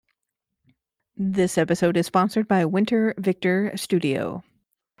This episode is sponsored by Winter Victor Studio.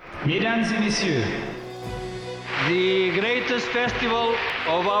 Mesdames et messieurs, The greatest festival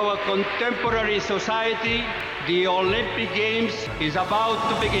of our contemporary society, the Olympic Games, is about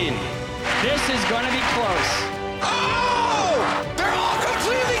to begin. this is going to be close. Oh! They're all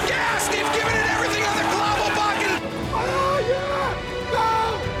completely gassed! They've given it everything on the global bucket! Oh, yeah!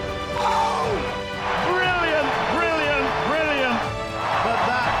 No! Oh! Brilliant, brilliant, brilliant. But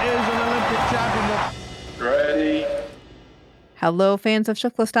that is an Olympic championship. Ready? Hello, fans of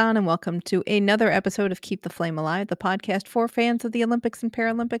Shuklistan, and welcome to another episode of Keep the Flame Alive, the podcast for fans of the Olympics and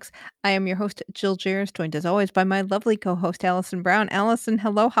Paralympics. I am your host, Jill Jarris, joined as always by my lovely co-host, Allison Brown. Allison,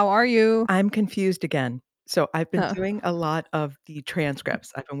 hello, how are you? I'm confused again. So I've been Oh. doing a lot of the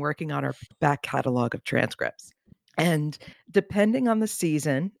transcripts. I've been working on our back catalog of transcripts. And depending on the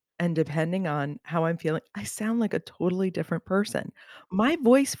season and depending on how I'm feeling, I sound like a totally different person. My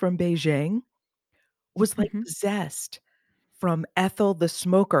voice from Beijing was like Mhm. possessed from Ethel the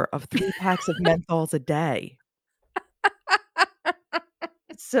smoker of 3 packs of menthols a day.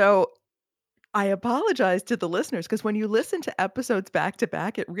 So I apologize to the listeners because when you listen to episodes back to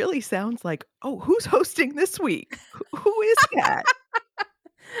back, it really sounds like, oh, who's hosting this week? Who is that?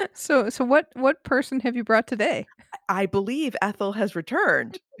 So what person have you brought today? I believe Ethel has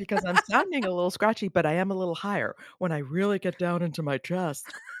returned because I'm sounding a little scratchy, but I am a little higher. When I really get down into my chest,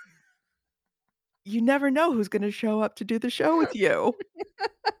 you never know who's going to show up to do the show with you.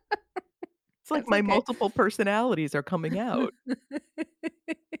 It's like That's my okay. multiple personalities are coming out.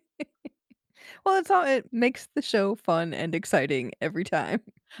 Well, it makes the show fun and exciting every time.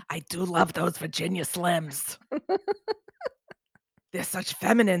 I do love those Virginia Slims. They're such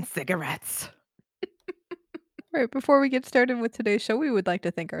feminine cigarettes. Right, before we get started with today's show, we would like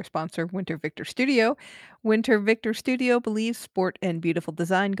to thank our sponsor, Winter Victor Studio. Winter Victor Studio believes sport and beautiful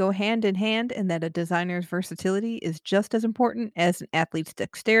design go hand in hand and that a designer's versatility is just as important as an athlete's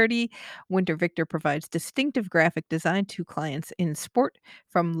dexterity. Winter Victor provides distinctive graphic design to clients in sport,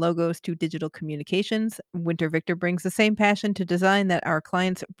 from logos to digital communications. Winter Victor brings the same passion to design that our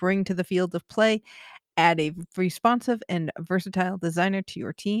clients bring to the field of play. Add a responsive and versatile designer to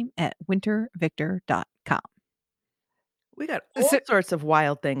your team at wintervictor.com. We got all sorts of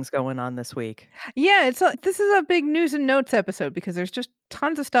wild things going on this week. Yeah, this is a big news and notes episode because there's just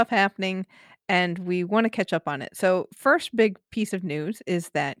tons of stuff happening and we want to catch up on it. So, first big piece of news is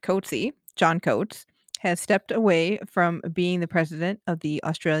that John Coates, has stepped away from being the president of the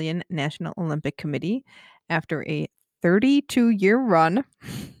Australian National Olympic Committee after a 32-year run.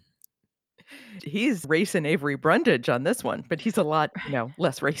 He's racing Avery Brundage on this one, but he's a lot,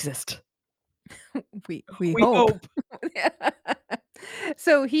 less racist. We We hope.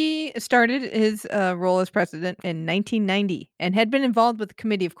 So he started his role as president in 1990 and had been involved with the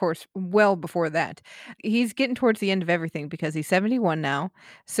committee, of course, well before that. He's getting towards the end of everything because he's 71 now.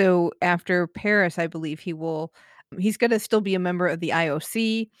 So after Paris, I believe he's going to still be a member of the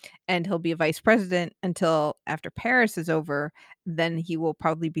IOC and he'll be a vice president until after Paris is over. Then he will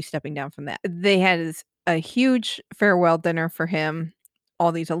probably be stepping down from that. They had a huge farewell dinner for him.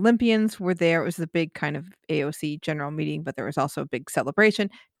 All these Olympians were there. It was the big kind of AOC general meeting, but there was also a big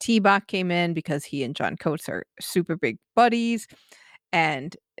celebration. T-Bach came in because he and John Coates are super big buddies,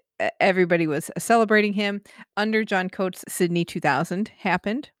 and everybody was celebrating him. Under John Coates, Sydney 2000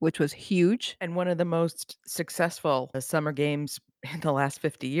 happened, which was huge. And one of the most successful summer games in the last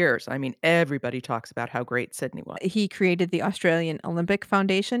 50 years. I mean, everybody talks about how great Sydney was. He created the Australian Olympic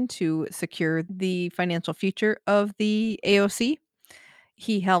Foundation to secure the financial future of the AOC.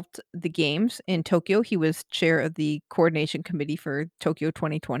 He helped the games in Tokyo. He was chair of the coordination committee for Tokyo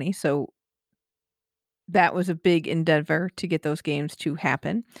 2020. So that was a big endeavor to get those games to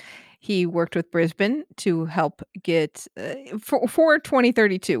happen. He worked with Brisbane to help get for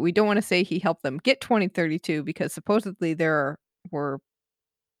 2032. We don't want to say he helped them get 2032 because supposedly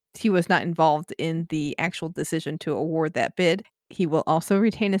he was not involved in the actual decision to award that bid. He will also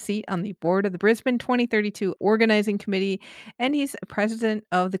retain a seat on the board of the Brisbane 2032 Organizing Committee, and he's president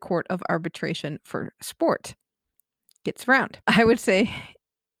of the Court of Arbitration for Sport. Gets around. I would say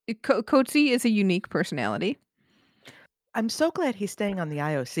Coatsy is a unique personality. I'm so glad he's staying on the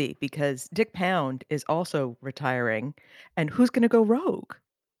IOC because Dick Pound is also retiring, and who's going to go rogue?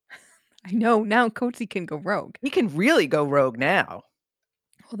 I know, now Coatsy can go rogue. He can really go rogue now.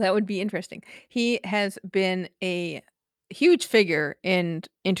 Well, that would be interesting. He has been a huge figure in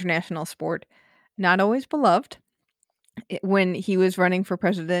international sport, not always beloved. When he was running for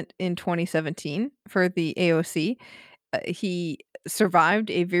president in 2017 for the AOC, he survived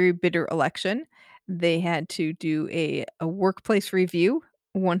a very bitter election. They had to do a workplace review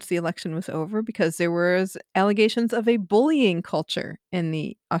once the election was over because there was allegations of a bullying culture in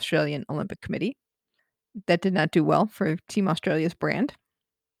the Australian Olympic Committee. That did not do well for Team Australia's brand.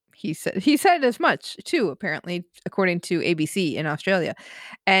 He said as much too, apparently, according to ABC in Australia.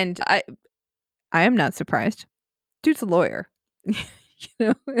 And I am not surprised. Dude's a lawyer. You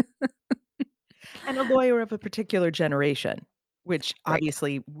know? And a lawyer of a particular generation, which Right.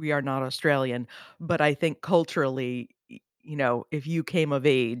 obviously we are not Australian, but I think culturally, if you came of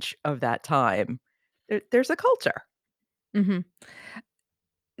age of that time, there's a culture. Mhm.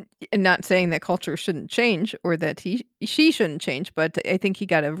 And not saying that culture shouldn't change or that she shouldn't change, but I think he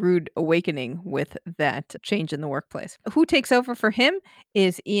got a rude awakening with that change in the workplace. Who takes over for him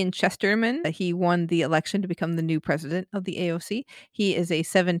is Ian Chesterman. He won the election to become the new president of the AOC. He is a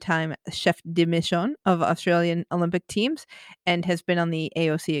seven-time chef de mission of Australian Olympic teams and has been on the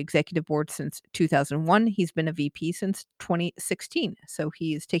AOC executive board since 2001. He's been a VP since 2016. So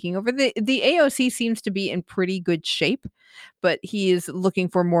he is taking over. The AOC seems to be in pretty good shape, but he is looking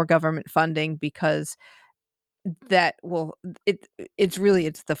for more government funding because that will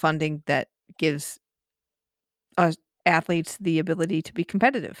it's the funding that gives us athletes the ability to be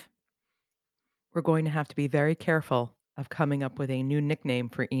competitive. We're going to have to be very careful of coming up with a new nickname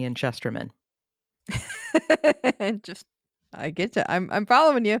for Ian Chesterman. And just I get you. I'm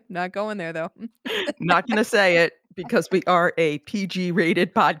following you. Not going there though. Not gonna say it because we are a PG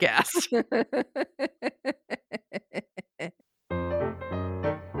rated podcast.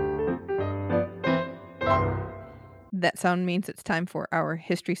 That sound means it's time for our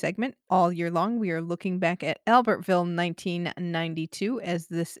history segment. All year long, we are looking back at Albertville 1992, as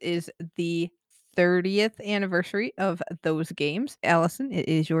this is the 30th anniversary of those games. Allison, it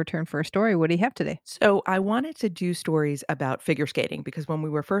is your turn for a story. What do you have today? So I wanted to do stories about figure skating because when we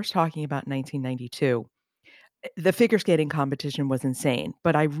were first talking about 1992, the figure skating competition was insane.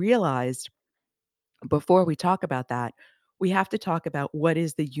 But I realized before we talk about that, we have to talk about what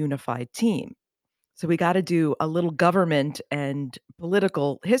is the unified team. So we got to do a little government and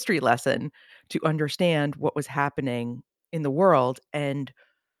political history lesson to understand what was happening in the world and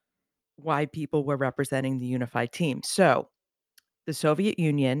why people were representing the unified team. So the Soviet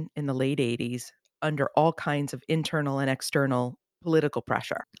Union in the late 80s under all kinds of internal and external political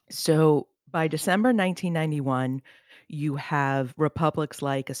pressure. So by December 1991, you have republics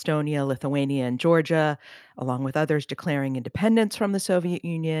like Estonia, Lithuania, and Georgia, along with others declaring independence from the Soviet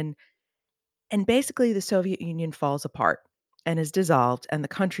Union. And basically, the Soviet Union falls apart and is dissolved, and the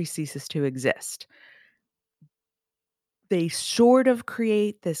country ceases to exist. They sort of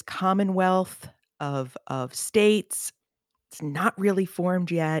create this commonwealth of states. It's not really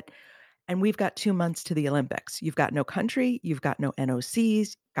formed yet. And we've got 2 months to the Olympics. You've got no country, you've got no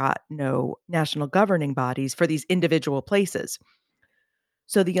NOCs, got no national governing bodies for these individual places.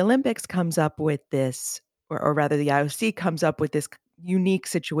 So the Olympics comes up with this, or rather the IOC comes up with this unique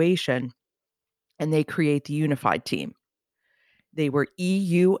situation, and they create the unified team. They were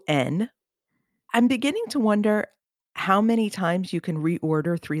EUN. I'm beginning to wonder how many times you can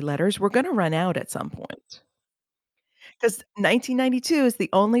reorder 3 letters. We're gonna run out at some point. Because 1992 is the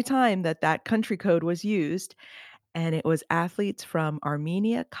only time that that country code was used, and it was athletes from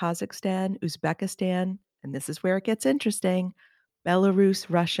Armenia, Kazakhstan, Uzbekistan, and this is where it gets interesting, Belarus,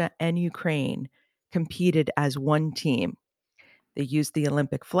 Russia, and Ukraine competed as one team. They used the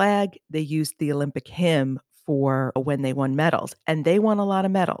Olympic flag, they used the Olympic hymn for when they won medals, and they won a lot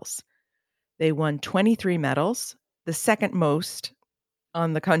of medals. They won 23 medals, the second most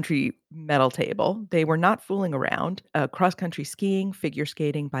on the country medal table. They were not fooling around. Cross country skiing, figure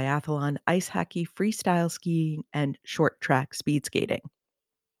skating, biathlon, ice hockey, freestyle skiing, and short track speed skating.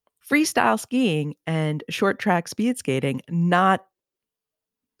 Freestyle skiing and short track speed skating, not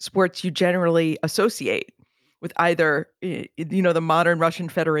sports you generally associate with either, the modern Russian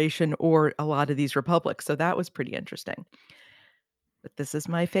Federation or a lot of these republics. So that was pretty interesting. But this is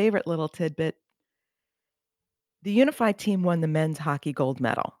my favorite little tidbit. The unified team won the men's hockey gold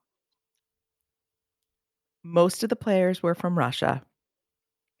medal. Most of the players were from Russia,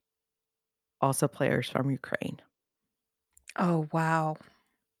 also players from Ukraine. Oh, wow.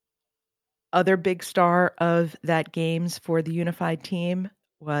 Other big star of that games for the unified team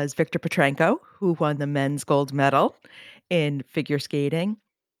was Viktor Petrenko, who won the men's gold medal in figure skating,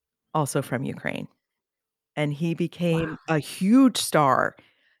 also from Ukraine. And he Wow. became a huge star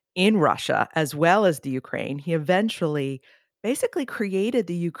in Russia as well as the Ukraine. He eventually basically created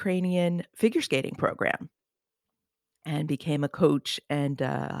the Ukrainian figure skating program and became a coach and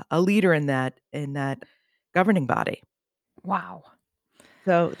a leader in that governing body. Wow.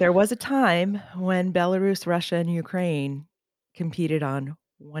 So there was a time when Belarus, Russia, and Ukraine competed on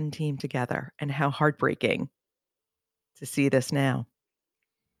one team together, and how heartbreaking to see this now.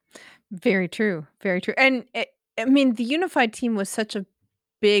 Very true, very true, and, I mean, the unified team was such a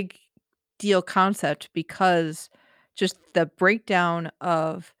big deal concept because just the breakdown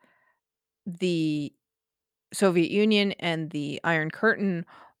of the Soviet Union and the Iron Curtain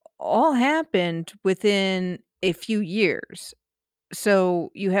all happened within a few years.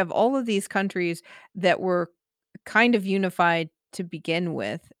 So you have all of these countries that were kind of unified to begin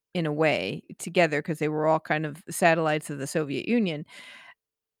with in a way together because they were all kind of satellites of the Soviet Union.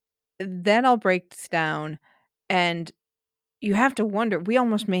 That all breaks down and you have to wonder, we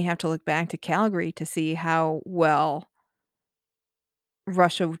almost may have to look back to Calgary to see how well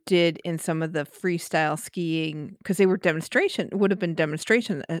Russia did in some of the freestyle skiing because they were demonstration would have been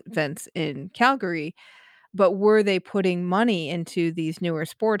demonstration events in Calgary, but were they putting money into these newer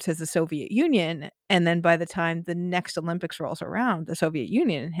sports as the Soviet Union? And then by the time the next Olympics rolls around, the Soviet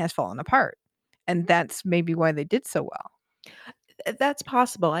Union has fallen apart. And that's maybe why they did so well. That's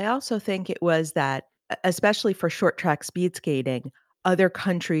possible. I also think it was that, especially for short track speed skating, other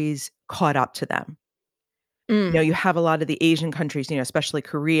countries caught up to them. Mm. You have a lot of the Asian countries, especially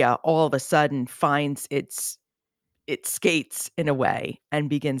Korea, all of a sudden finds its skates in a way and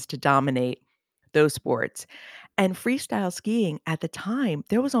begins to dominate those sports. And freestyle skiing at the time,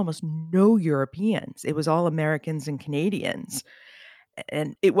 there was almost no Europeans. It was all Americans and Canadians.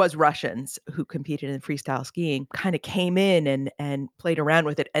 And it was Russians who competed in freestyle skiing, kind of came in and played around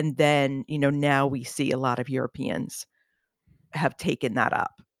with it. And then, now we see a lot of Europeans have taken that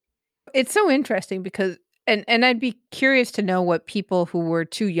up. It's so interesting because and I'd be curious to know what people who were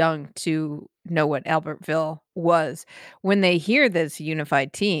too young to know what Albertville was, when they hear this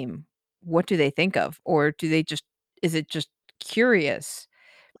unified team, what do they think of? Or do they just is it just curious?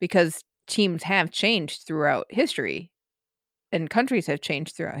 Because teams have changed throughout history and countries have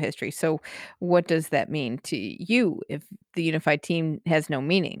changed throughout history. So what does that mean to you if the unified team has no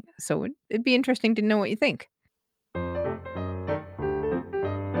meaning? So it'd be interesting to know what you think.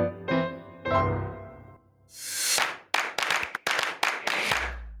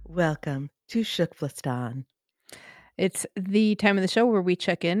 Welcome to Shukflistan. It's the time of the show where we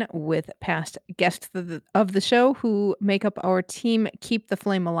check in with past guests of the show who make up our team Keep the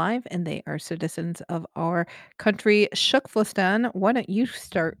Flame Alive, and they are citizens of our country, Shukflistan. Why don't you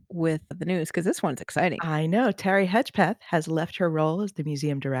start with the news? Because this one's exciting. I know Terry Hedgepeth has left her role as the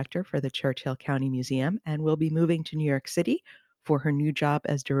museum director for the Churchill County Museum and will be moving to New York City for her new job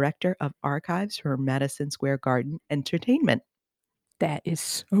as director of archives for Madison Square Garden Entertainment. That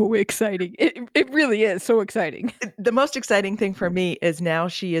is so exciting. It really is so exciting. The most exciting thing for me is now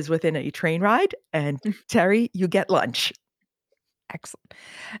she is within a train ride, and Terry, you get lunch. Excellent.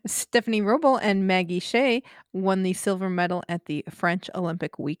 Stephanie Robel and Maggie Shea won the silver medal at the French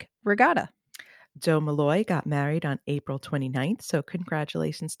Olympic Week Regatta. Joe Malloy got married on April 29th, so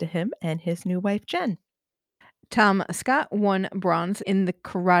congratulations to him and his new wife, Jen. Tom Scott won bronze in the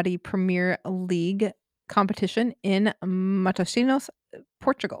Karate Premier League competition in Matosinhos,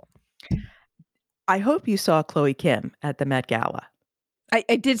 Portugal. I hope you saw Chloe Kim at the Met Gala.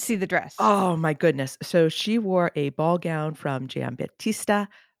 I did see the dress. Oh my goodness. So she wore a ball gown from Giambattista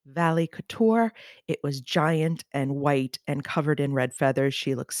Valley Couture. It was giant and white and covered in red feathers.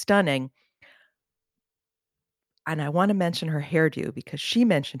 She looked stunning. And I want to mention her hairdo because she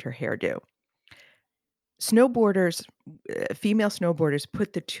mentioned her hairdo. Snowboarders, female snowboarders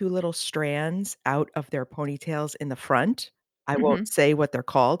put the two little strands out of their ponytails in the front. I won't Mhm. say what they're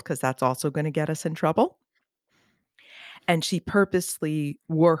called because that's also going to get us in trouble. And she purposely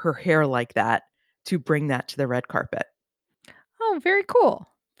wore her hair like that to bring that to the red carpet. Oh, very cool.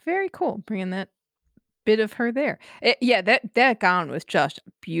 Very cool, bringing that bit of her there. Yeah, that gown was just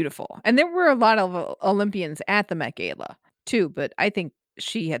beautiful, and there were a lot of Olympians at the Met Gala too, but I think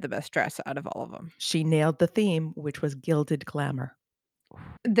she had the best dress out of all of them. She nailed the theme, which was gilded glamour.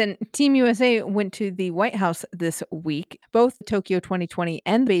 Then Team USA went to the White House this week. Both Tokyo 2020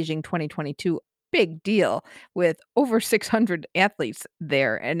 and Beijing 2022, big deal with over 600 athletes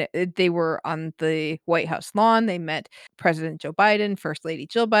there. And they were on the White House lawn. They met President Joe Biden, First Lady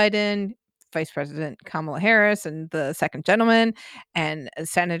Jill Biden, Vice President Kamala Harris, and the second gentleman, and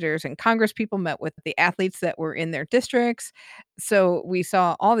senators and Congress people met with the athletes that were in their districts. So we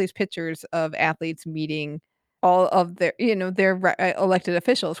saw all these pictures of athletes meeting all of their elected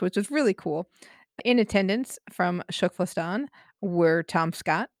officials, which is really cool. In attendance from Shukflistan were Tom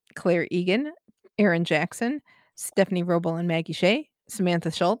Scott, Claire Egan, Aaron Jackson, Stephanie Robel and Maggie Shea,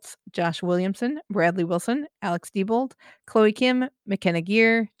 Samantha Schultz, Josh Williamson, Bradley Wilson, Alex Diebold, Chloe Kim, McKenna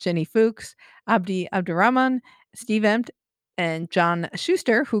Gear, Jenny Fuchs, Abdi Abdurrahman, Steve Empt, and John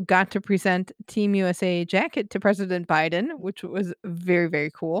Schuster, who got to present Team USA jacket to President Biden, which was very, very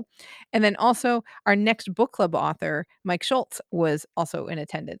cool. And then also our next book club author, Mike Schultz, was also in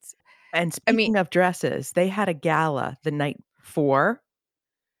attendance. And I mean, speaking of dresses, they had a gala the night before.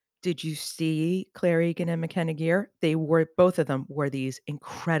 Did you see Claire Egan and McKenna Gear? They wore both of them wore these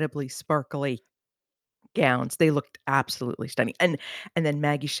incredibly sparkly gowns. They looked absolutely stunning. And then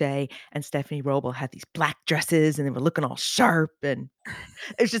Maggie Shea and Stephanie Roble had these black dresses, and they were looking all sharp, and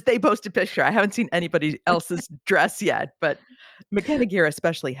it's just they posted a picture. I haven't seen anybody else's dress yet, but McKenna Gear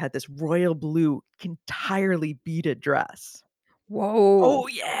especially had this royal blue, entirely beaded dress. whoa, Oh,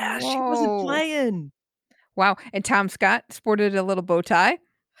 yeah, she wasn't whoa. playing. Wow. And Tom Scott sported a little bow tie.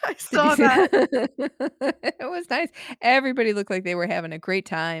 I Did you saw see that. that? It was nice. Everybody looked like they were having a great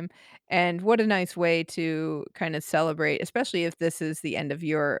time, and what a nice way to kind of celebrate, especially if this is the end of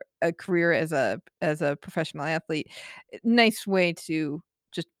your, career as a professional athlete. Nice way to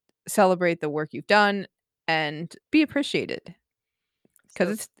just celebrate the work you've done and be appreciated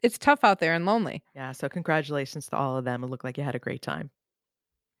because So it's tough out there and lonely. yeah, so congratulations to all of them. It looked like you had a great time.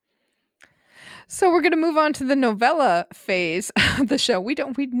 So we're gonna move on to the novella phase of the show. We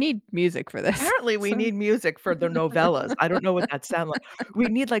need music for this. Apparently, we So need music for the novellas. I don't know what that sound like. We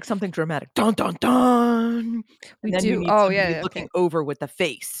need, like, something dramatic. "Dun, dun, dun," we and then we do. need Oh, somebody yeah, looking okay. over with a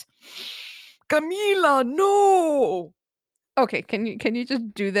face. "Camila, no!" Okay, can you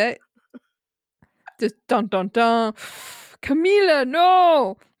just do that? Just dun dun dun. Camila,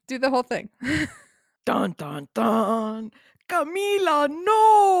 no! Do the whole thing. "Dun, dun, dun. Camila,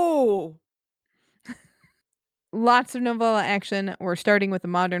 no!" Lots of novella action. We're starting with the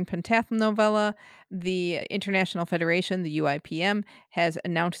modern pentathlon novella. The International Federation, the UIPM, has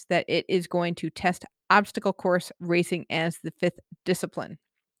announced that it is going to test obstacle course racing as the fifth discipline.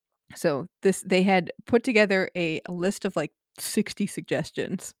 So this they had put together a list of like 60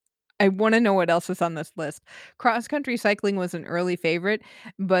 suggestions. I want to know what else is on this list. Cross country cycling was an early favorite,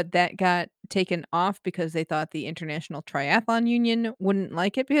 but that got taken off because they thought the International Triathlon Union wouldn't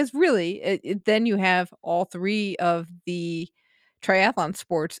like it because really then you have all three of the triathlon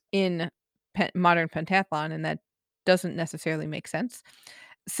sports in modern pentathlon and that doesn't necessarily make sense.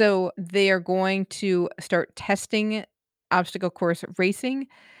 So they are going to start testing obstacle course racing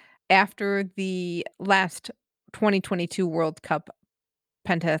after the last 2022 World Cup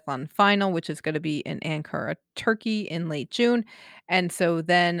pentathlon final, which is gonna be in Ankara, Turkey in late June, and so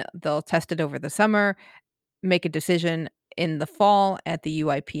then they'll test it over the summer, make a decision in the fall at the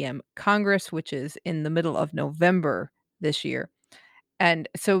UIPM Congress, which is in the middle of November this year. And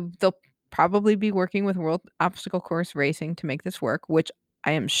so they'll probably be working with World Obstacle Course Racing to make this work, which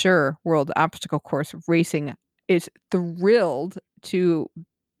I am sure World Obstacle Course Racing is thrilled to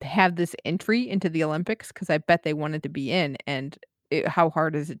have this entry into the Olympics because I bet they wanted to be in. And how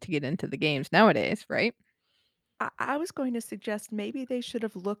hard is it to get into the games nowadays, right? I was going to suggest maybe they should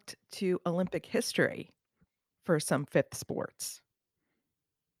have looked to Olympic history for some fifth sports.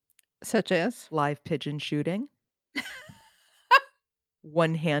 Such as? Live pigeon shooting,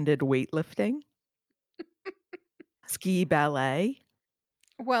 one-handed weightlifting, ski ballet.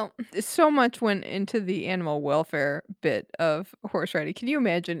 Well, so much went into the animal welfare bit of horse riding. Can you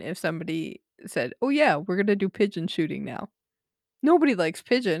imagine if somebody said, "Oh yeah, we're gonna do pigeon shooting now"? Nobody likes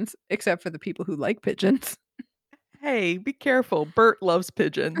pigeons except for the people who like pigeons. Hey, be careful. Bert loves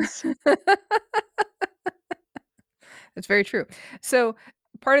pigeons. It's very true. So,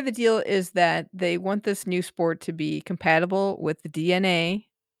 part of the deal is that they want this new sport to be compatible with the DNA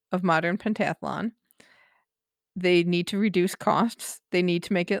of modern pentathlon. They need to reduce costs. They need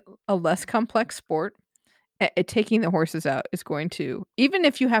to make it a less complex sport. Taking the horses out is going to even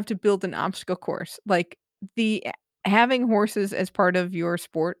if you have to build an obstacle course, like, the having horses as part of your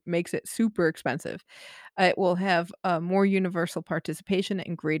sport makes it super expensive. It will have, more universal participation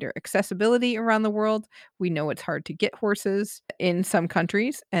and greater accessibility around the world. We know it's hard to get horses in some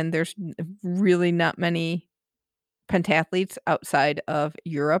countries, and there's really not many pentathletes outside of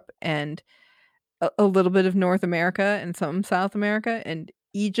Europe and a little bit of North America and some South America and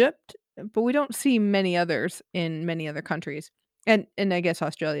Egypt, but we don't see many others in many other countries. And I guess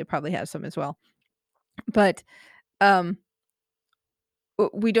Australia probably has some as well. But, um,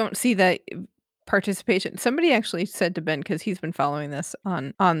 we don't see that participation. Somebody actually said to Ben because he's been following this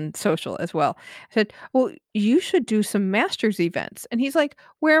on social as well, said, "Well, you should do some masters events." And he's like,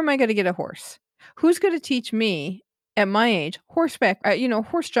 "Where am I gonna get a horse? Who's gonna teach me at my age horseback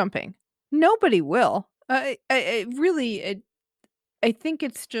horse jumping? Nobody will." I really I think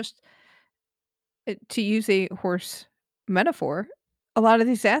it's just to use a horse metaphor, a lot of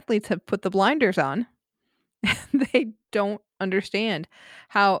these athletes have put the blinders on. They don't understand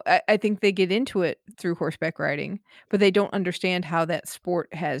how I think they get into it through horseback riding, but they don't understand how that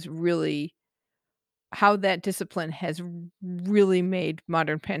sport has really how that discipline has really made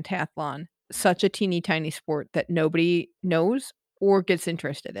modern pentathlon such a teeny tiny sport that nobody knows or gets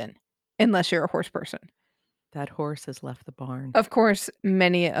interested in, unless you're a horse person. That horse has left the barn. Of course,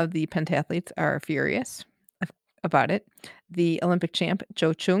 many of the pentathletes are furious about it. The Olympic champ,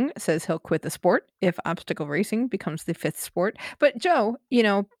 Joe Chung, says he'll quit the sport if obstacle racing becomes the fifth sport. But Joe,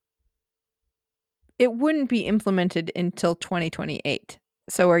 it wouldn't be implemented until 2028.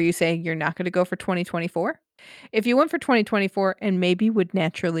 So are you saying you're not going to go for 2024? If you went for 2024 and maybe would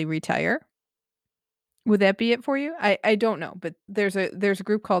naturally retire, would that be it for you? I don't know, but there's a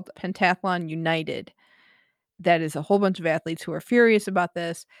group called Pentathlon United that is a whole bunch of athletes who are furious about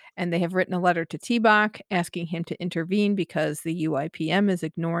this, and they have written a letter to T-Bach asking him to intervene because the UIPM is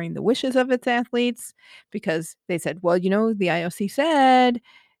ignoring the wishes of its athletes because they said, "Well, the IOC said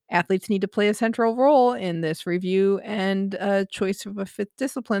athletes need to play a central role in this review and choice of a fifth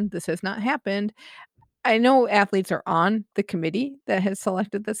discipline. This has not happened." I know athletes are on the committee that has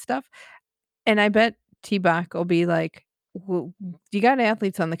selected this stuff, and I bet T-Bach will be like, "Well, you got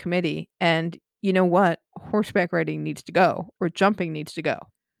athletes on the committee, and you know what? Horseback riding needs to go, or jumping needs to go."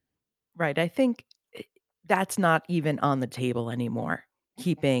 Right, I think that's not even on the table anymore,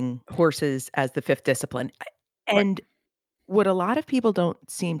 keeping horses as the 5th discipline. Right. And what a lot of people don't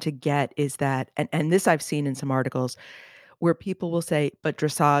seem to get is that and this I've seen in some articles where people will say, "But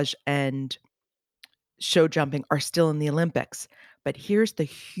dressage and show jumping are still in the Olympics." But here's the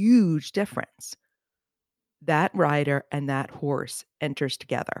huge difference. That rider and that horse enters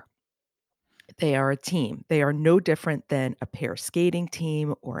together. They are a team. They are no different than a pair skating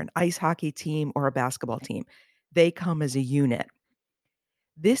team or an ice hockey team or a basketball team. They come as a unit.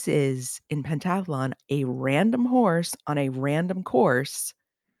 This is, in pentathlon, a random horse on a random course,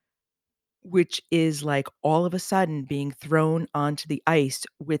 which is like all of a sudden being thrown onto the ice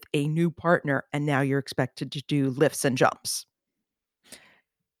with a new partner, and now you're expected to do lifts and jumps.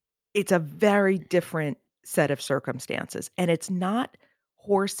 It's a very different set of circumstances, and it's not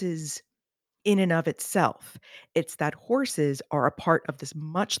horses in and of itself. It's that horses are a part of this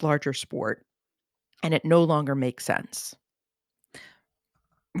much larger sport, and it no longer makes sense.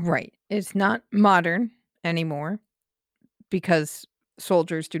 Right. It's not modern anymore because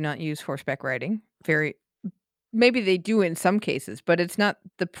soldiers do not use horseback riding. Very maybe they do in some cases, but it's not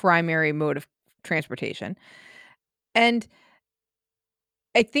the primary mode of transportation. And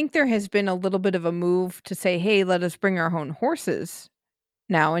I think there has been a little bit of a move to say, "Hey, let us bring our own horses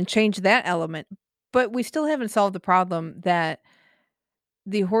now and change that element." But we still haven't solved the problem that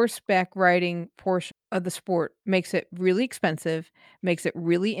the horseback riding portion of the sport makes it really expensive, makes it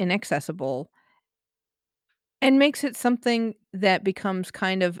really inaccessible, and makes it something that becomes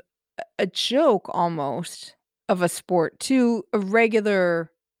kind of a joke almost of a sport to a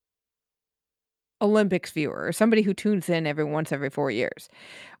regular Olympics viewer or somebody who tunes in every 4 years,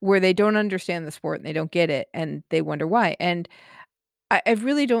 where they don't understand the sport and they don't get it and they wonder why. And I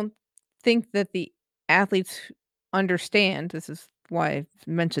really don't think that the athletes understand, this is why I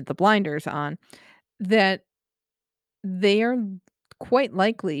mentioned the blinders on, that they are quite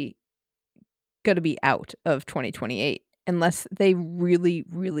likely gonna be out of 2028 unless they really,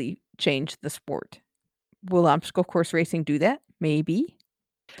 really change the sport. Will obstacle course racing do that? Maybe.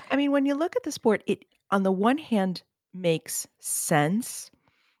 I mean, when you look at the sport, it on the one hand makes sense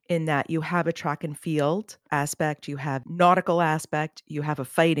in that you have a track and field aspect, you have nautical aspect, you have a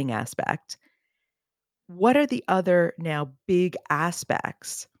fighting aspect. What are the other now big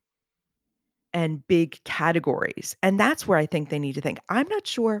aspects and big categories? And that's where I think they need to think. I'm not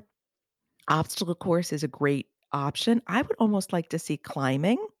sure obstacle course is a great option. I would almost like to see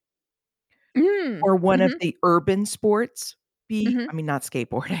climbing Mm. or one of Mhm, the urban sports be mhm, I mean, not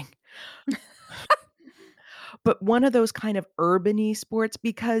skateboarding, but one of those kind of urban-y sports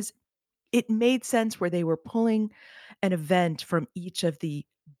because it made sense where they were pulling an event from each of the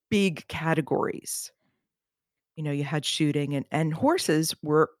big categories. You know, you had shooting and horses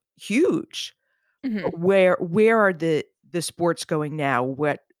were huge. mhm. But where are the sports going now?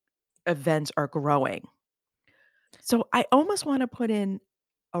 What events are growing? So I almost wanna put in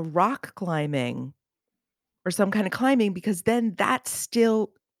a rock climbing or some kind of climbing because then that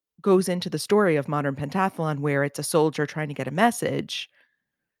still goes into the story of modern pentathlon where it's a soldier trying to get a message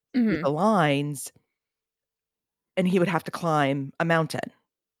through Mhm. the lines, and he would have to climb a mountain.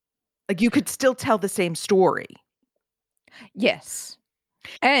 Like, you could still tell the same story. Yes,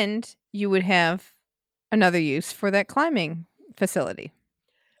 and you would have another use for that climbing facility.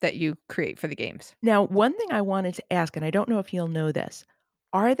 that you create for the games. Now, one thing I wanted to ask, and I don't know if you'll know this,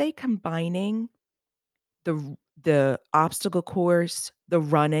 are they combining the obstacle course, the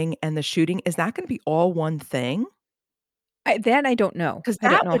running, and the shooting? Is that gonna be all one thing? I don't know. Because I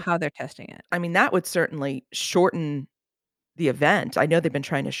don't that know would how they're testing it. I mean, that would certainly shorten the event. I know they've been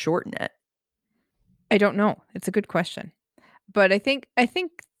trying to shorten it. I don't know. It's a good question. But I think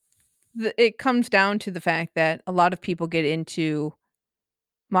it comes down to the fact that a lot of people get into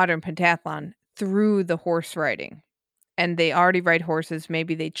modern pentathlon through the horse riding, and they already ride horses.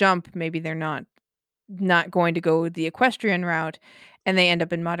 Maybe they jump, maybe they're not going to go the equestrian route, and they end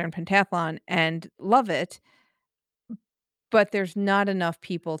up in modern pentathlon and love it, but there's not enough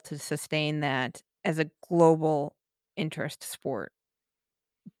people to sustain that as a global interest sport.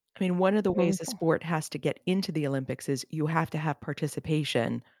 I mean, one of the Moving ways a forward. sport has to get into the Olympics is you have to have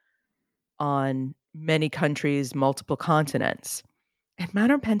participation on many countries, multiple continents, and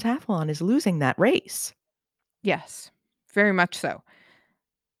modern pentathlon is losing that race. Yes, very much so.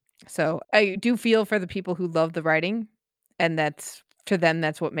 So, I do feel for the people who love the writing, and that's to them,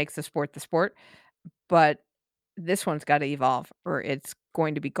 that's what makes the sport, but this one's gotta evolve or it's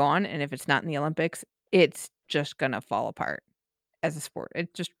going to be gone, and if it's not in the Olympics, it's just gonna fall apart as a sport.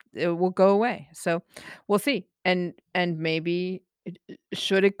 It will go away. So, we'll see, and maybe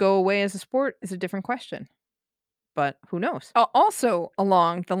should it go away as a sport is a different question, but who knows? Also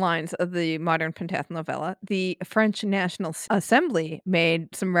along the lines of the modern pentathlon novella, the French National Assembly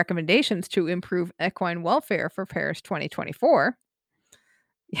made some recommendations to improve equine welfare for Paris 2024.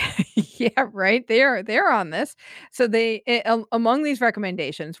 Yeah, right. They're on this. So among these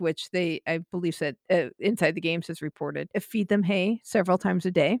recommendations, which they I believe said Inside the Games has reported, feed them hay several times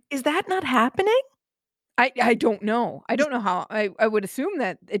a day. Is that not happening? I don't know. I Is don't know how. I would assume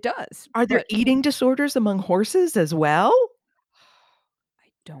that it does, Are there but eating disorders among horses as well? I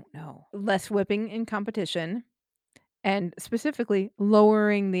don't know. Less whipping in competition, and specifically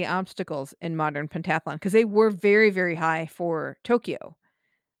lowering the obstacles in modern pentathlon because they were very, very high for Tokyo.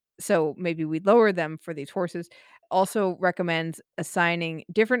 So maybe we lower them for these horses. Also recommends assigning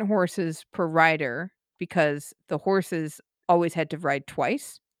different horses per rider because the horses always had to ride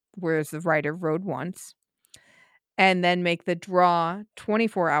twice, whereas the rider rode once, and then make the draw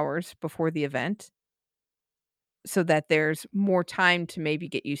 24 hours before the event so that there's more time to maybe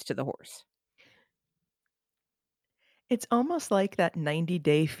get used to the horse. It's almost like that 90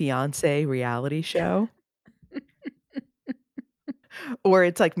 Day Fiancé reality show, or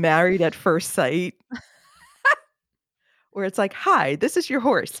it's like Married at First Sight, where it's like, "Hi, this is your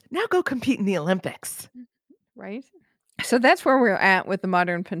horse. Now go compete in the Olympics." Right? So that's where we're at with the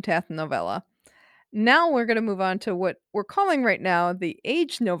modern pentathlon novella. Now we're gonna move on to what we're calling right now the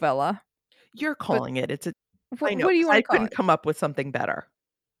age novella, You're but calling it. I know what do you because wanna I call couldn't it? come up with something better.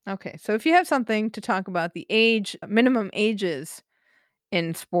 Okay, so if you have something to talk about the minimum ages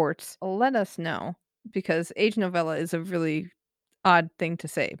in sports, let us know because age novella is a really odd thing to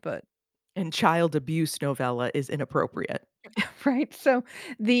say, but And child abuse novella is inappropriate. right. So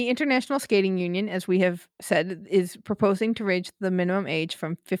the International Skating Union, as we have said, is proposing to raise the minimum age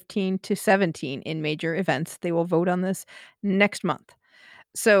from 15 to 17 in major events. They will vote on this next month.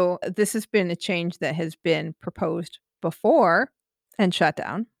 So this has been a change that has been proposed before and shut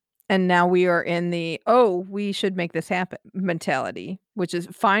down. And now we are in the, oh, we should make this happen mentality, which is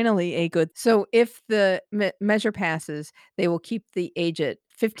finally a good. So if the measure passes, they will keep the age at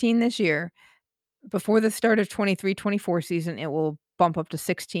 15 this year. Before the start of 23-24 season, it will bump up to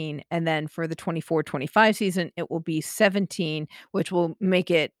 16. And then for the 24-25 season, it will be 17, which will make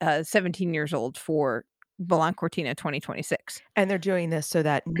it 17 years old for Milan Cortina 2026. And they're doing this so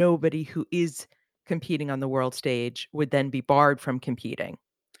that nobody who is competing on the world stage would then be barred from competing.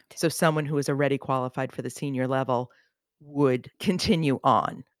 So someone who is already qualified for the senior level would continue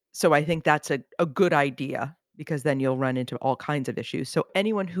on. So I think that's a good idea because then you'll run into all kinds of issues. So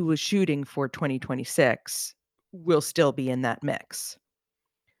anyone who was shooting for 2026 will still be in that mix.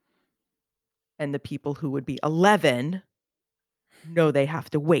 And the people who would be 11 know they have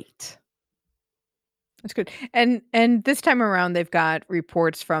to wait. That's good. And this time around, they've got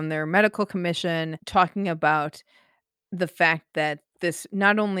reports from their medical commission talking about the fact that this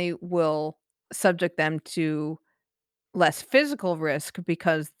not only will subject them to less physical risk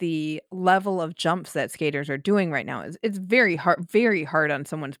because the level of jumps that skaters are doing right now is it's very hard on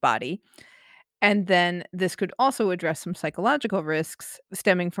someone's body. And then this could also address some psychological risks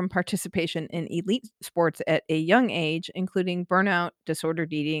stemming from participation in elite sports at a young age, including burnout,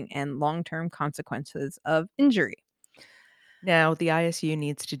 disordered eating, and long term consequences of injury. Now, the ISU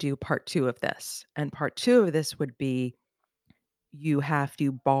needs to do part 2 of this. And part 2 of this would be you have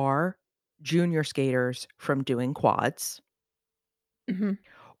to bar junior skaters from doing quads Mhm.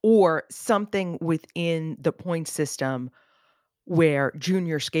 or something within the point system where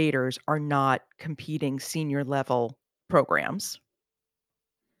junior skaters are not competing senior level programs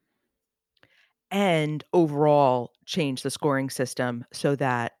and overall change the scoring system so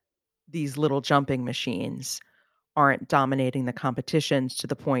that these little jumping machines aren't dominating the competitions to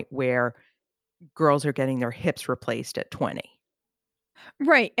the point where girls are getting their hips replaced at 20.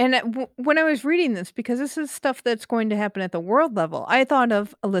 Right, and when I was reading this, because this is stuff that's going to happen at the world level, I thought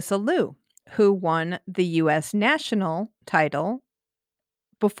of Alyssa Liu, who won the US national title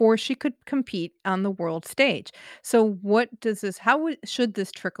before she could compete on the world stage. So what does this how would should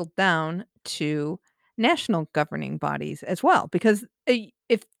this trickle down to national governing bodies as well? Because,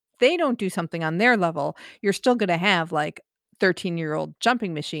 if they don't do something on their level, you're still gonna have, like, 13-year-old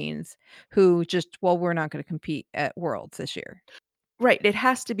jumping machines who just, "Well, we're not gonna compete at worlds this year." Right, it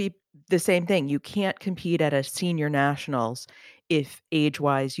has to be the same thing. You can't compete at a senior nationals if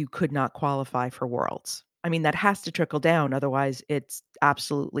age-wise you could not qualify for worlds. I mean, that has to trickle down, otherwise it's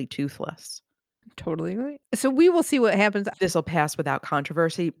absolutely toothless. Totally agree. So we will see what happens. This'll pass without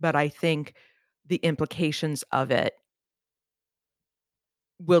controversy, but I think the implications of it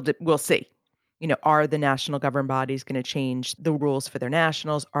we'll see. You know, are the national governing bodies gonna change the rules for their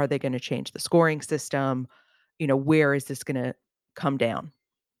nationals? Are they gonna change the scoring system? You know, where is this gonna come down?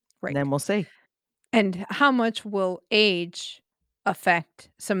 And Right. then we'll see. And how much will age affect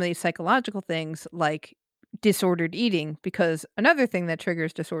some of these psychological things like disordered eating? Because another thing that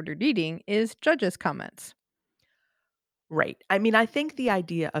triggers disordered eating is judges' comments. Right. I mean, I think the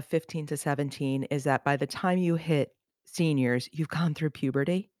idea of 15 to 17 is that by the time you hit seniors, you've gone through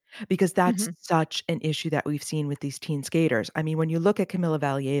puberty because that's Mhm. such an issue that we've seen with these teen skaters. I mean, when you look at Camila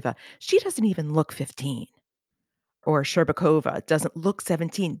Valieva, she doesn't even look 15, or Sherbakova doesn't look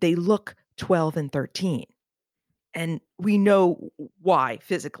 17. They look 12 and 13. And we know why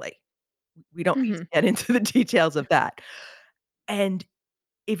physically. We don't need to Mhm. get into the details of that. And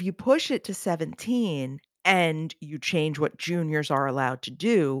if you push it to 17 and you change what juniors are allowed to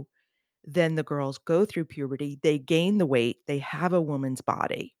do, then the girls go through puberty, they gain the weight, they have a woman's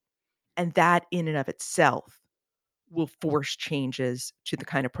body, and that in and of itself will force changes to the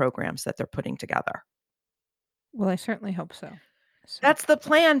kind of programs that they're putting together. Well, I certainly hope so. So That's the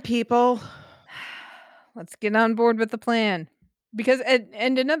plan, people. let's get on board with the plan. Because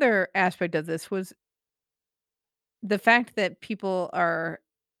and another aspect of this was the fact that people are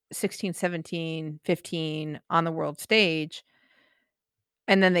 16, 17, 15 on the world stage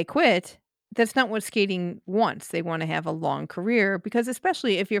and then they quit. That's not what skating wants. They wanna have a long career because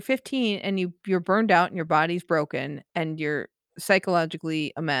especially if you're 15 and you're burned out and your body's broken and you're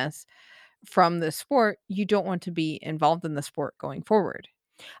psychologically a mess from the sport, you don't want to be involved in the sport going forward.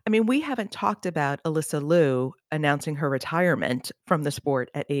 I mean, we haven't talked about Alyssa Liu announcing her retirement from the sport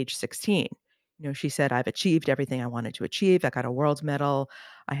at age 16. You know, she said, I've achieved everything I wanted to achieve. I got a world medal.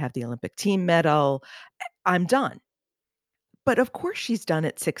 I have the Olympic team medal. I'm done. But of course she's done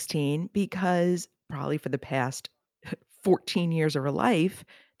at 16 because probably for the past 14 years of her life,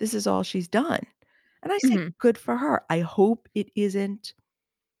 this is all she's done. And I say, Mhm. good for her. I hope it isn't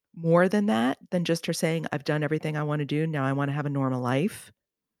more than that, than just her saying, I've done everything I want to do. Now I want to have a normal life.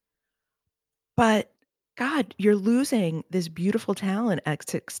 But God, you're losing this beautiful talent at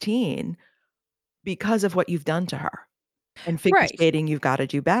 16 because of what you've done to her. And figure Right. skating, you've got to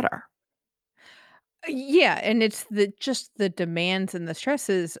do better. Yeah, and it's the demands and the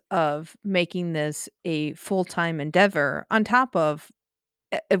stresses of making this a full-time endeavor on top of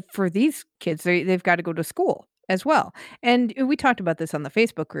for these kids, they've gotta go to school as well, and we talked about this on the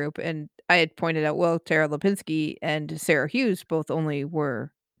Facebook group, and I had pointed out, well, Tara Lipinski and Sarah Hughes both only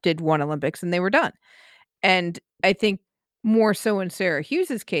did 1 Olympics and they were done, and I think more so in Sarah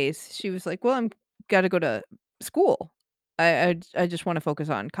Hughes's case, she was like, "Well, I'm gotta go to school. I just wanna focus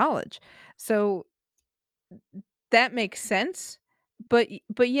on college." So that makes sense, but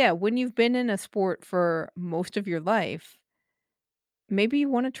yeah, when you've been in a sport for most of your life, maybe you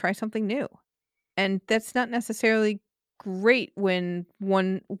wanna try something new, and that's not necessarily great when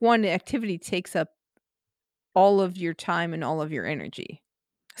one activity takes up all of your time and all of your energy.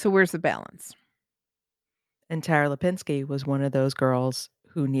 So where's the balance? And Tara Lipinski was one of those girls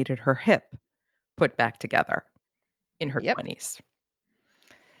who needed her hip put back together in her Yep. 20s.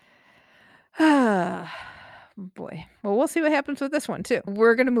 Boy. Well, we'll see what happens with this one too.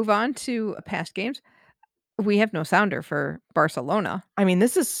 We're gonna move on to past games. We have no sounder for Barcelona. I mean,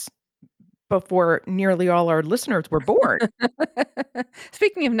 this is before nearly all our listeners were born.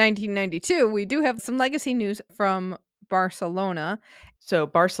 Speaking of 1992, we do have some legacy news from Barcelona. So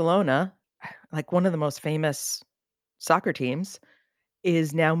Barcelona, like one of the most famous soccer teams,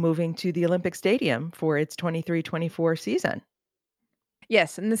 is now moving to the Olympic Stadium for its 23-24 season.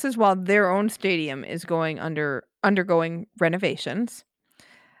 Yes, and this is while their own stadium is undergoing renovations.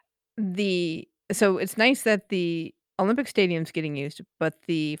 So it's nice that the Olympic Stadium's getting used, but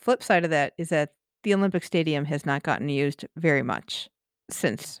the flip side of that is that the Olympic Stadium has not gotten used very much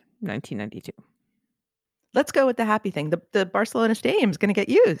since 1992. Let's go with the happy thing. The Barcelona stadium is gonna get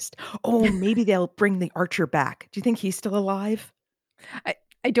used. Oh, maybe they'll bring the archer back. Do you think he's still alive? I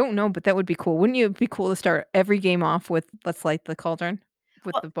I don't know, but that would be cool. Wouldn't you be cool to start every game off with "Let's light the cauldron"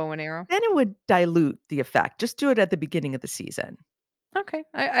 with Well, the bow and arrow? then it would dilute the effect. Just do it at the beginning of the season. Okay,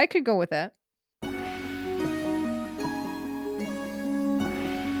 I could go with that.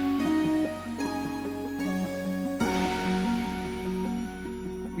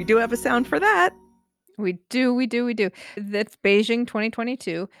 We do have a sound for that. We do. That's Beijing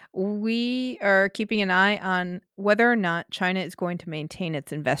 2022. We are keeping an eye on whether or not China is going to maintain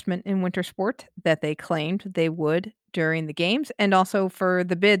its investment in winter sport that they claimed they would during the games, and also for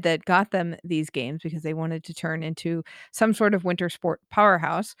the bid that got them these games because they wanted to turn into some sort of winter sport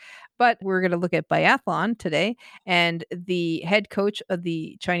powerhouse. But we're going to look at biathlon today, and the head coach of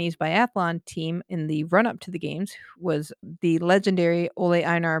the Chinese biathlon team in the run up to the games was the legendary Ole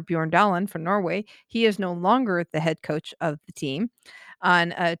Einar Bjorndalen from Norway. He is no longer the head coach of the team.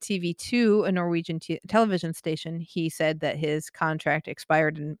 On TV2, a Norwegian television station, he said that his contract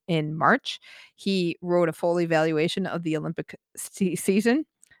expired in March. He wrote a full evaluation of the Olympic season.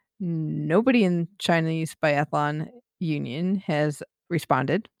 Nobody in Chinese Biathlon Union has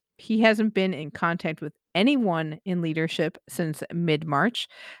responded. He hasn't been in contact with anyone in leadership since mid March.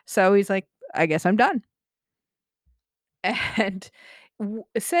 So he's like, I guess I'm done. And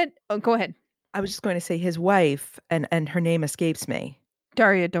said, oh, go ahead, I was just going to say his wife, and her name escapes me,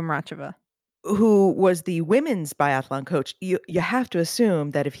 Daria Domracheva. who was the women's biathlon coach. You have to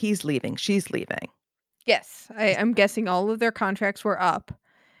assume that if he's leaving, she's leaving. Yes, I'm guessing all of their contracts were up.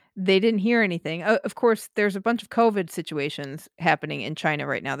 They didn't hear anything. Of course, there's a bunch of COVID situations happening in China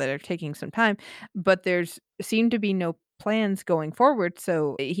right now that are taking some time, but there's seem to be no plans going forward.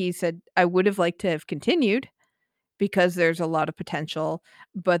 So he said, I would have liked to have continued because there's a lot of potential,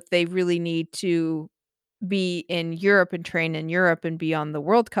 but they really need to be in Europe and train in Europe and be on the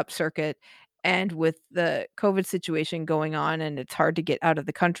World Cup circuit. And with the COVID situation going on, and it's hard to get out of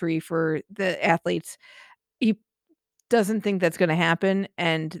the country for the athletes, he doesn't think that's gonna happen,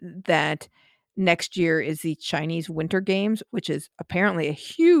 and that next year is the Chinese Winter Games, which is apparently a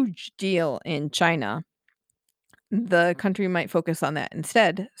huge deal in China. The country might focus on that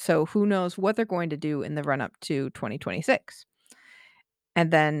instead, so who knows what they're going to do in the run-up to 2026. And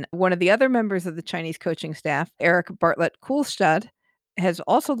then one of the other members of the Chinese coaching staff, Eric Bartlett Kulstad, has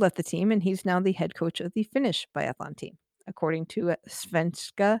also left the team, and he's now the head coach of the Finnish biathlon team, according to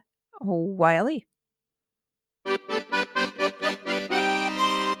Svenska Yle.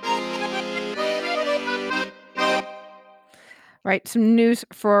 Right, some news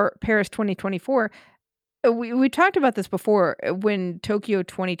for Paris 2024. We talked about this before, when Tokyo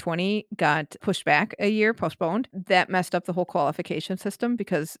 2020 got pushed back a year, postponed, that messed up the whole qualification system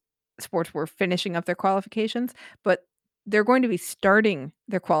because sports were finishing up their qualifications, but they're going to be starting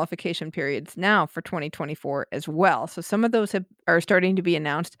their qualification periods now for 2024 as well. So some of those are starting to be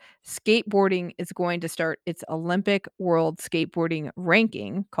announced. Skateboarding is going to start its Olympic World Skateboarding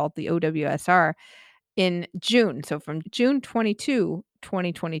Ranking, called the OWSR, in June. So from June 22,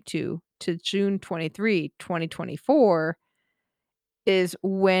 2022 to June 23, 2024 is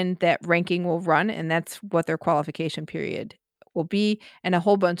when that ranking will run, and that's what their qualification period will be. And a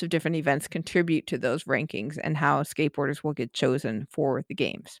whole bunch of different events contribute to those rankings and how skateboarders will get chosen for the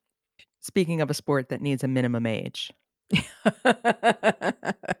games. Speaking of a sport that needs a minimum age.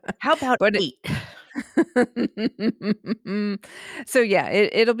 How about But 8? so yeah,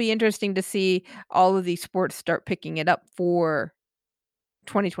 it'll be interesting to see all of these sports start picking it up for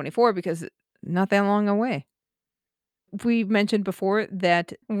 2024 because not that long away. We mentioned before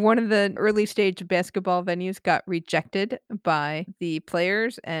that one of the early stage basketball venues got rejected by the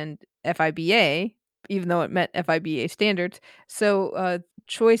players and FIBA, even though it met FIBA standards. So,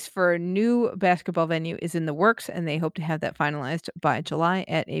 choice for a new basketball venue is in the works, and they hope to have that finalized by July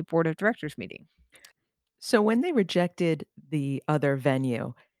at a board of directors meeting. So when they rejected the other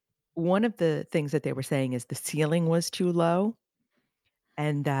venue, one of the things that they were saying is the ceiling was too low,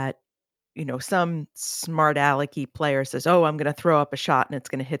 and that, some smart alecky player says, "Oh, I'm gonna throw up a shot and it's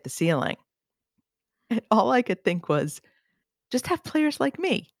gonna hit the ceiling." And all I could think was, just have players like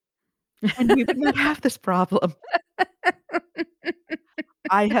me. and we would not have this problem.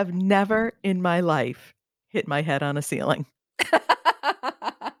 I have never in my life hit my head on a ceiling.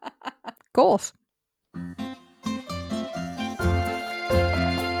 Goals.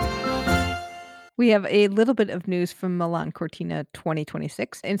 We have a little bit of news from Milan Cortina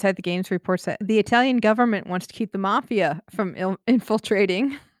 2026. Inside the Games reports that the Italian government wants to keep the mafia from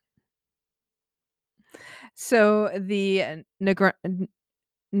infiltrating. So the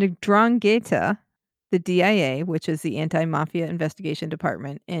Ndrangheta, the DIA, which is the Anti-Mafia Investigation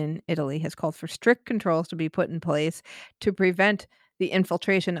Department in Italy, has called for strict controls to be put in place to prevent the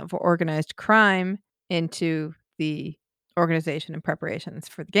infiltration of organized crime into the organization and preparations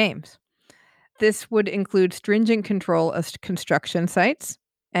for the games. This would include stringent control of construction sites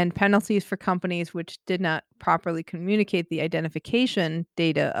and penalties for companies which did not properly communicate the identification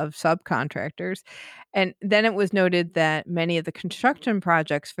data of subcontractors. And then it was noted that many of the construction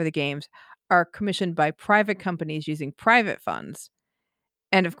projects for the games are commissioned by private companies using private funds.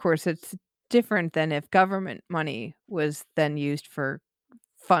 And of course, it's different than if government money was then used for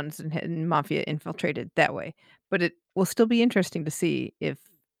funds and mafia infiltrated that way. But it will still be interesting to see if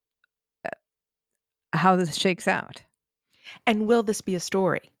how this shakes out. And will this be a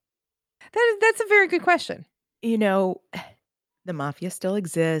story? That's a very good question. You know, the mafia still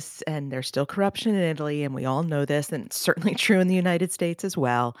exists and there's still corruption in Italy, and we all know this, and it's certainly true in the United States as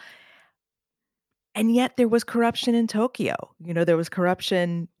well. And yet there was corruption in Tokyo. There was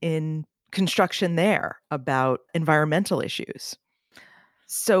corruption in construction there about environmental issues.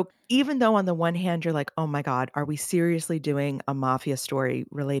 So even though on the one hand you're like, "Oh my god, are we seriously doing a mafia story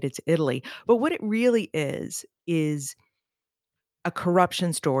related to Italy?" But what it really is a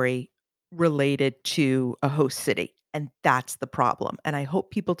corruption story related to a host city, and that's the problem. And I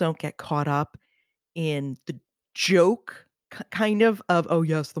hope people don't get caught up in the joke kind of, "Oh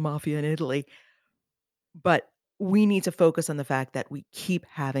yes, the mafia in Italy." But we need to focus on the fact that we keep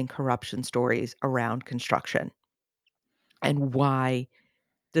having corruption stories around construction. And why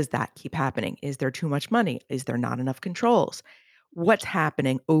does that keep happening? Is there too much money? Is there not enough controls? What's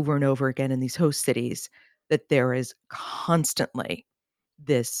happening over and over again in these host cities that there is constantly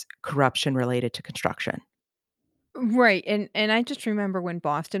this corruption related to construction? Right, and I just remember when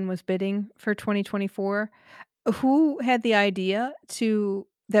Boston was bidding for 2024, who had the idea to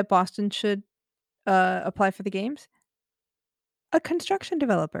that Boston should, apply for the games? A construction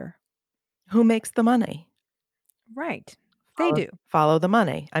developer. Who makes the money? Right. They Follow do. follow the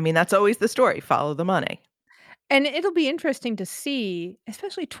money. I mean, that's always the story, follow the money. And it'll be interesting to see,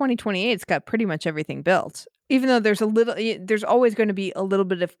 especially 2028's got pretty much everything built. Even though there's always gonna be a little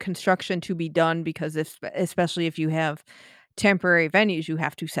bit of construction to be done because especially if you have temporary venues, you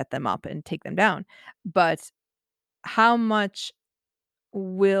have to set them up and take them down. But how much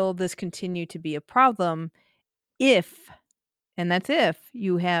will this continue to be a problem if, and that's if,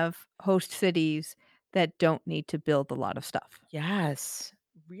 you have host cities that don't need to build a lot of stuff? Yes,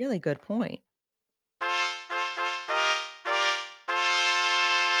 really good point.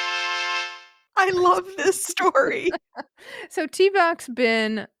 I love this story. So T-Bach's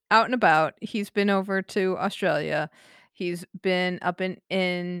been out and about. He's been over to Australia. He's been up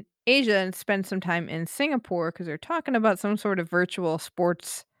in Asia and spent some time in Singapore because they're talking about some sort of virtual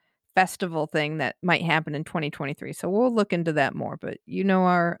sports festival thing that might happen in 2023. So we'll look into that more. But you know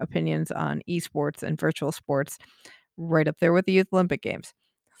our opinions on esports and virtual sports right up there with the Youth Olympic Games.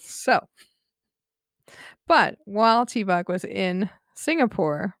 So, but while T-Bach was in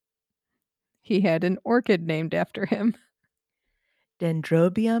Singapore, he had an orchid named after him.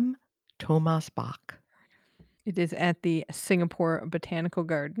 Dendrobium Thomas Bach. It is at the Singapore Botanical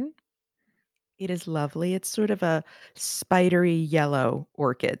Garden, It is lovely. It's sort of a spidery yellow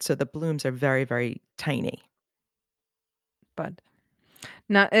orchid, so the blooms are very, very tiny. but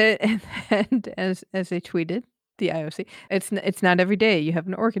not and as they tweeted, the IOC, it's not every day you have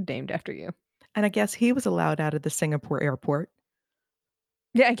an orchid named after you. And I guess he was allowed out of the Singapore airport,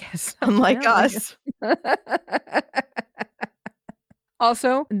 Yeah, I guess so, unlike apparently. us.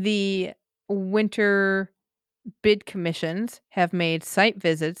 Also, the winter bid commissions have made site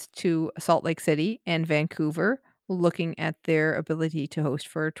visits to Salt Lake City and Vancouver, looking at their ability to host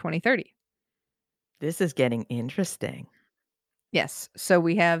for 2030. This is getting interesting. Yes, so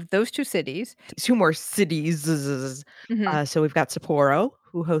we have those 2 cities. 2 more cities. Mhm. So we've got Sapporo,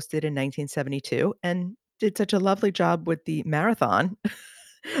 who hosted in 1972 and did such a lovely job with the marathon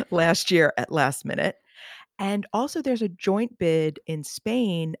last year at last minute. And also there's a joint bid in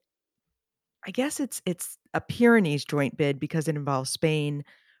Spain. I guess it's a Pyrenees joint bid because it involves Spain,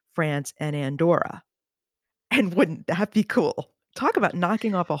 France, and Andorra. And wouldn't that be cool? Talk about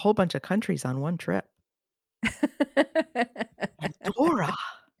knocking off a whole bunch of countries on one trip. Andorra.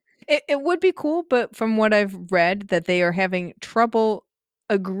 It would be cool, but from what I've read that they are having trouble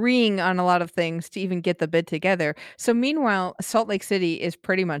agreeing on a lot of things to even get the bid together. So meanwhile, Salt Lake City is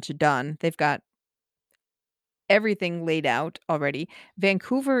pretty much done. They've got everything laid out already.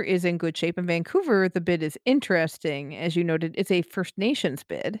 Vancouver is in good shape. In Vancouver, the bid is interesting. As you noted, it's a First Nations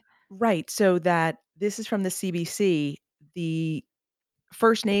bid. Right, so that this is from the CBC, the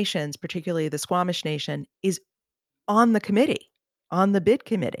First Nations, particularly the Squamish Nation, is on the committee, on the bid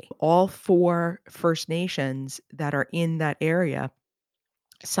committee. All 4 First Nations that are in that area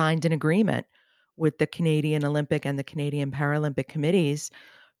signed an agreement with the Canadian Olympic and the Canadian Paralympic committees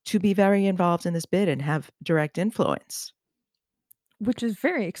to be very involved in this bid and have direct influence. Which is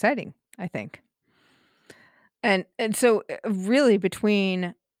very exciting, I think. And so, really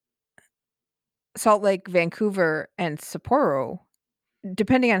between Salt Lake, Vancouver, and Sapporo,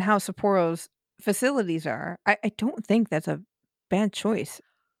 depending on how Sapporo's facilities are, I don't think that's a bad choice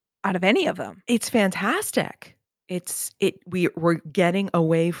out of any of them. It's fantastic. We're getting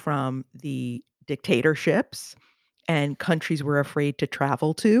away from the dictatorships and countries we're afraid to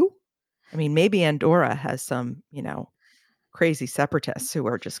travel to. I mean, maybe Andorra has some, crazy separatists who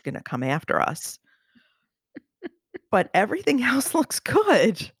are just gonna come after us, but everything else looks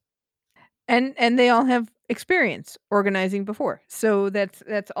good. And they all have experience organizing before. So that's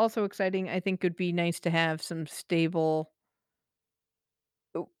also exciting. I think it would be nice to have some stable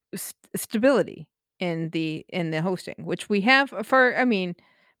stability in the hosting, which we have for I mean,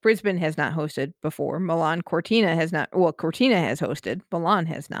 Brisbane has not hosted before. Milan Cortina has not well, Cortina has hosted, Milan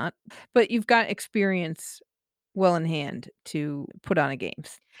has not. But you've got experience well in hand to put on a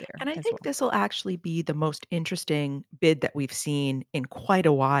games there And I as think well. this will actually be the most interesting bid that we've seen in quite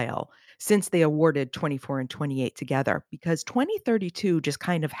a while since they awarded 24 and 28 together, because 2032 just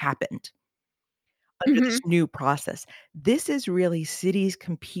kind of happened under this Mhm. new process. This is really cities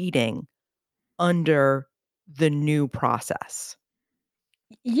competing under the new process.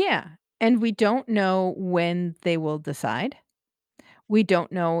 Yeah, and we don't know when they will decide. We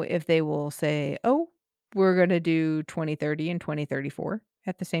don't know if they will say, "Oh, we're gonna do 2030 and 2034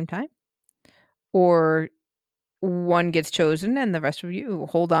 at the same time," or one gets chosen and the rest of you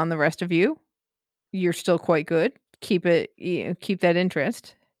hold on the rest of you. You're still quite good. Keep it keep that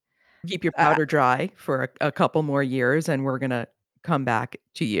interest. Keep your Uh, powder dry for a couple more years, and we're gonna come back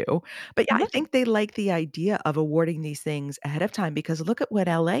to you. But yeah, I right. think they like the idea of awarding these things ahead of time because look at what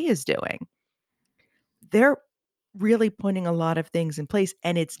LA is doing. They're really putting a lot of things in place,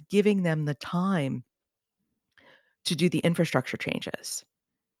 and it's giving them the time to do the infrastructure changes.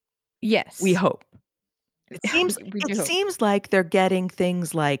 We Yes. hope. It seems We it do hope. seems like they're getting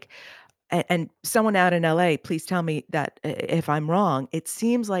things like and someone out in LA, please tell me that if I'm wrong, it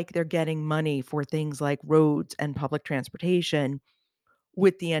seems like they're getting money for things like roads and public transportation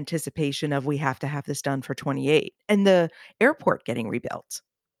with the anticipation of we have to have this done for 28 and the airport getting rebuilt.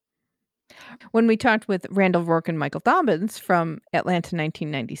 When we talked with Randall Rourke and Michael Dobbins from Atlanta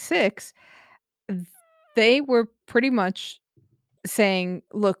 1996, th they were pretty much saying,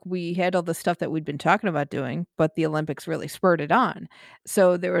 "Look, we had all the stuff that we'd been talking about doing, but the Olympics really spurred it on."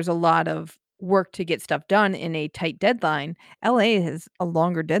 So there was a lot of work to get stuff done in a tight deadline. LA has a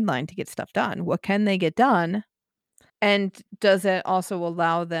longer deadline to get stuff done. What can they get done? And does it also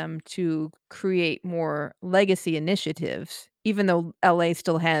allow them to create more legacy initiatives, even though LA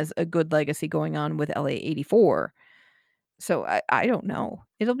still has a good legacy going on with LA 84? So I don't know.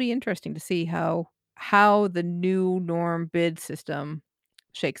 It'll be interesting to see how the new norm bid system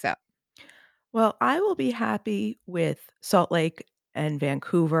shakes out. Well, I will be happy with Salt Lake and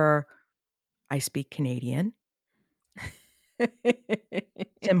Vancouver. I speak Canadian.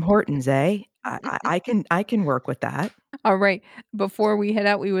 Tim Hortons, eh? I can work with that. All right. Before we head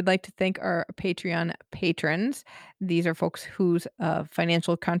out, we would like to thank our Patreon patrons. These are folks whose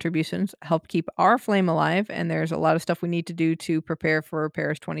financial contributions help keep our flame alive. And there's a lot of stuff we need to do to prepare for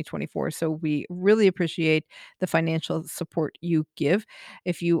Paris 2024. So we really appreciate the financial support you give.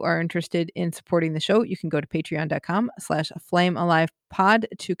 If you are interested in supporting the show, you can go to patreon.com/flamealivepod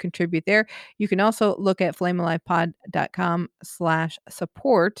to contribute there. You can also look at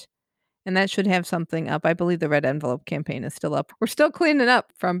flamealivepod.com/support and that should have something up. I believe the red envelope campaign is still up. We're still cleaning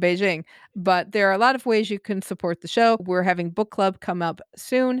up from Beijing, but there are a lot of ways you can support the show. We're having book club come up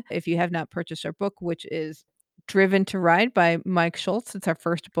soon. If you have not purchased our book, which is Driven to Ride by Mike Schultz. It's our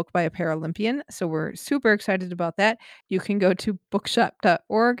first book by a Paralympian. So we're super excited about that. You can go to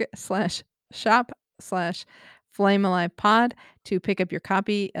bookshop.org/shop/flamealivepod to pick up your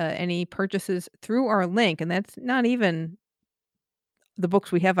copy. Any purchases through our link, and that's not even the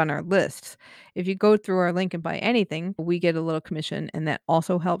books we have on our lists. If you go through our link and buy anything, we get a little commission, and that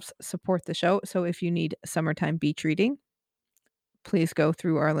also helps support the show. So if you need summertime beach reading, please go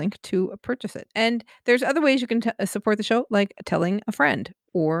through our link to purchase it. And there's other ways you can support the show, like telling a friend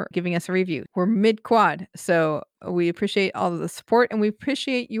or giving us a review. We're mid quad, so we appreciate all of the support and we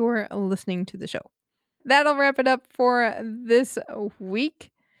appreciate your listening to the show. That'll wrap it up for this week.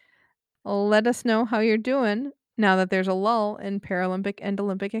 Let us know how you're doing now that there's a lull in Paralympic and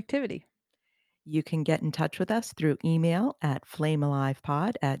Olympic activity. You can get in touch with us through email at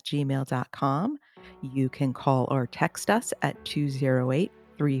flamealivepod@gmail.com. You can call or text us at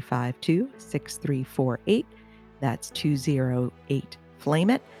 208-352-6348. That's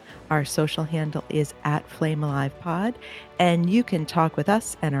 208-FLAME-IT. Our social handle is at flamealivepod. And you can talk with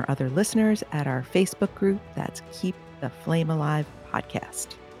us and our other listeners at our Facebook group. That's Keep the Flame Alive Podcast.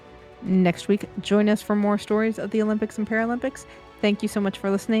 Next week, join us for more stories of the Olympics and Paralympics. Thank you so much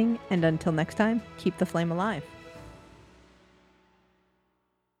for listening, and until next time, keep the flame alive.